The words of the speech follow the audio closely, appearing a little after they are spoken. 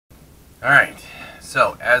Alright,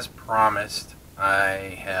 so as promised,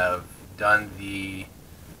 I have done the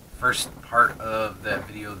first part of that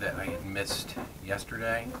video that I had missed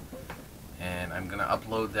yesterday, and I'm going to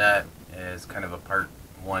upload that as kind of a part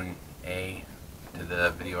 1A to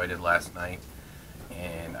the video I did last night,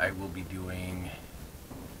 and I will be doing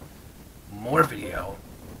more video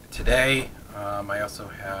today. I also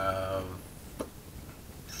have, I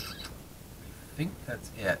think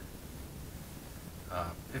that's it.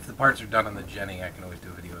 If the parts are done on the Jenny, I can always do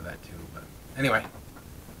a video of that too. But anyway,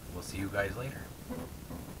 we'll see you guys later.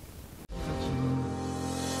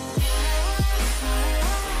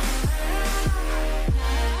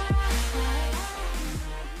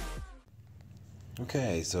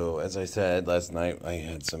 Okay, so as I said last night, I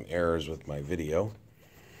had some errors with my video.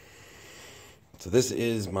 So this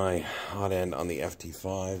is my hot end on the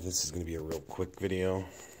FT5. This is going to be a real quick video.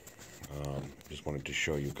 Just wanted to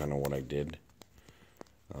show you kind of what I did.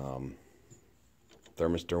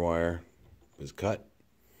 Thermistor wire was cut,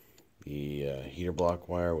 the heater block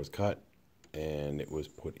wire was cut, and it was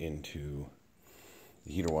put into,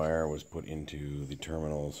 the heater wire was put into the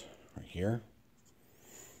terminals right here.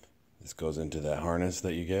 This goes into that harness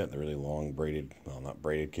that you get, the really long braided, well, not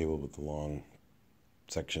braided cable, but the long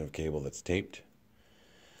section of cable that's taped.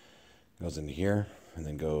 Goes into here and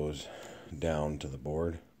then goes down to the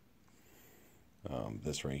board.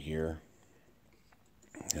 This right here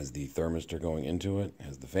has the thermistor going into it,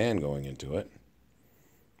 has the fan going into it.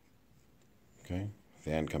 Okay,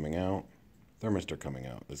 fan coming out, thermistor coming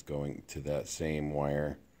out. This going to that same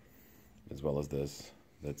wire as well as this.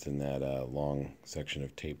 That's in that long section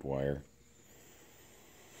of tape wire.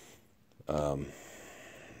 I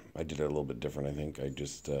did it a little bit different, I think. I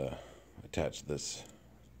just attached this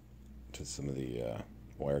to some of the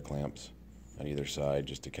wire clamps on either side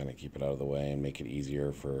just to kind of keep it out of the way and make it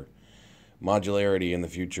easier for modularity in the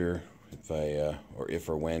future if I if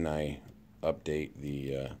or when I update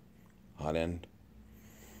the hot end.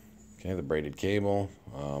 Okay, the braided cable.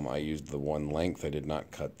 I used the one length. I did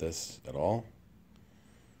not cut this at all.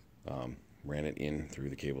 Ran it in through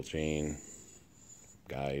the cable chain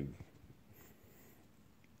guide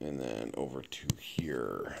and then over to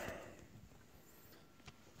here.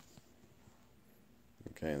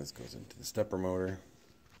 Okay, this goes into the stepper motor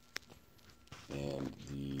and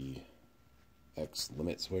the X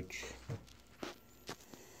limit switch.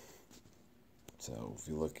 So if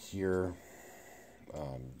you look here,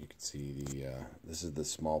 you can see the this is the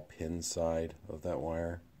small pin side of that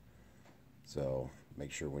wire. So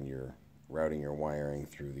make sure when you're routing your wiring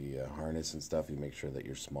through the harness and stuff, you make sure that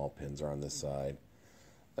your small pins are on this side.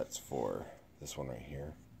 That's for this one right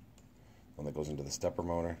here. One that goes into the stepper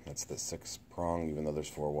motor. That's the 6-prong, even though there's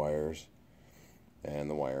 4 wires. And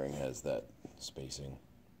the wiring has that spacing.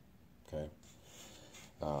 Okay.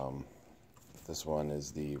 This one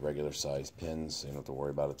is the regular size pins, so you don't have to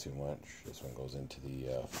worry about it too much. This one goes into the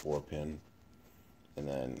 4-pin, and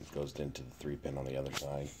then goes into the 3-pin on the other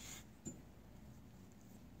side.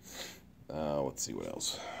 Let's see what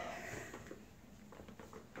else.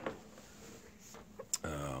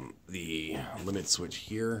 The limit switch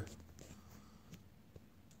here.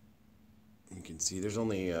 You can see there's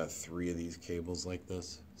only 3 of these cables like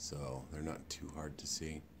this, so they're not too hard to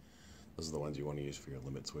see. Those are the ones you want to use for your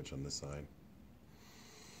limit switch on this side.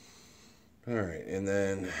 Alright, and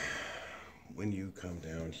then when you come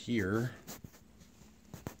down here,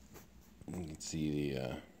 you can see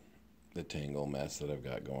the tangle mess that I've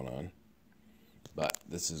got going on. But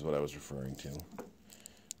this is what I was referring to.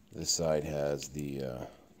 This side has the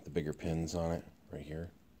bigger pins on it right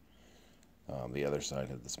here. The other side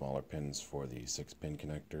had the smaller pins for the 6-pin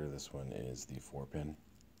connector. This one is the 4-pin.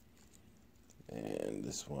 And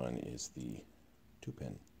this one is the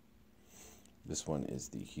 2-pin. This one is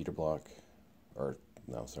the heater block. Or,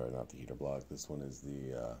 no, sorry, not the heater block. This one is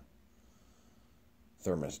the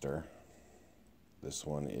thermistor. This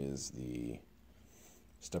one is the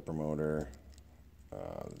stepper motor.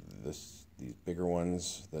 These bigger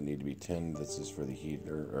ones that need to be tinned. This is for the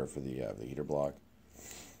heater, or for the heater block.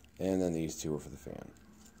 And then these 2 are for the fan.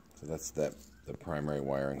 So that's the primary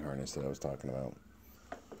wiring harness that I was talking about.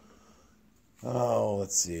 Oh,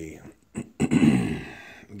 let's see.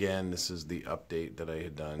 Again, this is the update that I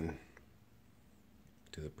had done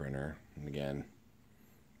to the printer. And again,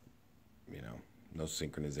 you know, no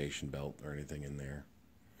synchronization belt or anything in there.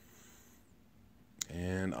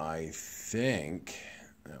 And I think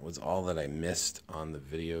that was all that I missed on the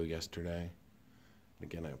video yesterday.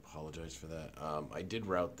 Again, I apologize for that. I did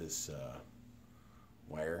route this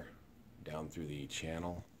wire down through the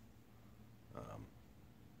channel.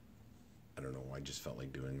 I don't know, I just felt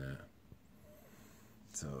like doing that.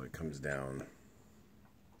 So it comes down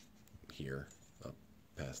here, up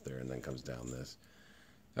past there, and then comes down this.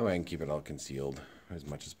 That way I can keep it all concealed as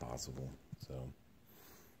much as possible. So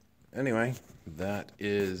anyway, that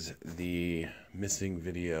is the missing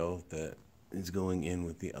video that is going in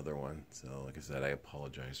with the other one. So like I said, I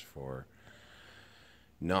apologize for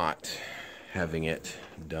not having it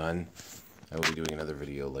done. I will be doing another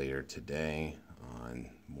video later today on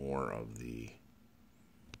more of the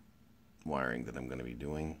wiring that I'm going to be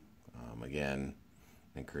doing. Again,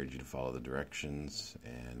 I encourage you to follow the directions,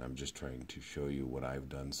 and I'm just trying to show you what I've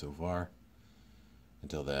done so far.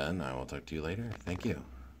 Until then, I will talk to you later. Thank you.